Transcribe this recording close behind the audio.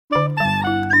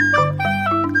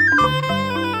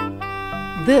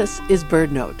This is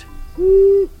BirdNote.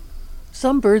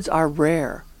 Some birds are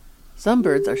rare. Some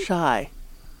birds are shy.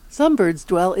 Some birds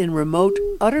dwell in remote,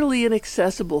 utterly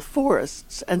inaccessible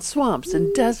forests and swamps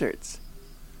and deserts.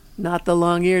 Not the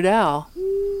long-eared owl.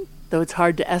 Though it's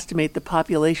hard to estimate the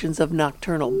populations of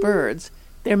nocturnal birds,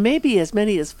 there may be as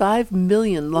many as 5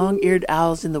 million long-eared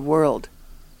owls in the world.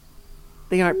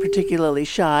 They aren't particularly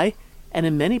shy, and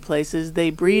in many places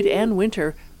they breed and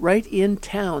winter right in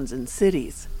towns and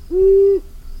cities.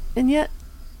 And yet,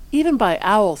 even by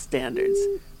owl standards,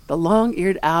 the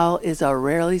long-eared owl is a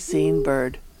rarely seen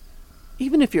bird.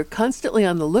 Even if you're constantly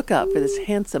on the lookout for this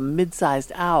handsome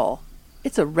mid-sized owl,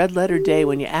 it's a red-letter day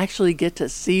when you actually get to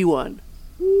see one.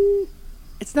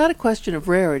 It's not a question of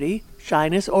rarity,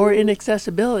 shyness, or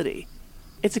inaccessibility.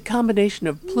 It's a combination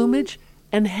of plumage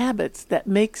and habits that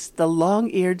makes the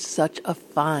long-eared such a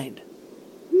find.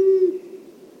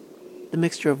 The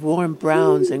mixture of warm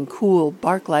browns and cool,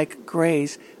 bark-like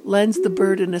grays lends the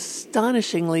bird an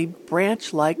astonishingly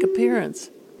branch-like appearance.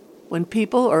 When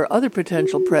people or other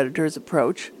potential predators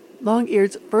approach,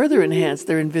 long-eareds further enhance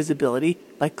their invisibility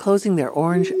by closing their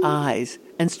orange eyes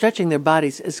and stretching their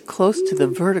bodies as close to the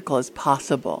vertical as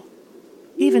possible.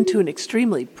 Even to an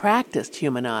extremely practiced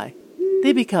human eye,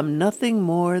 they become nothing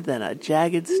more than a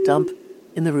jagged stump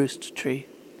in the roost tree.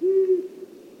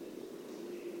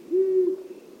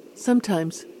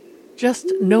 Sometimes,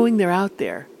 just knowing they're out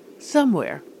there,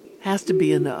 somewhere, has to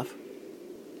be enough.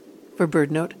 For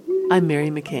BirdNote, I'm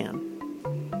Mary McCann.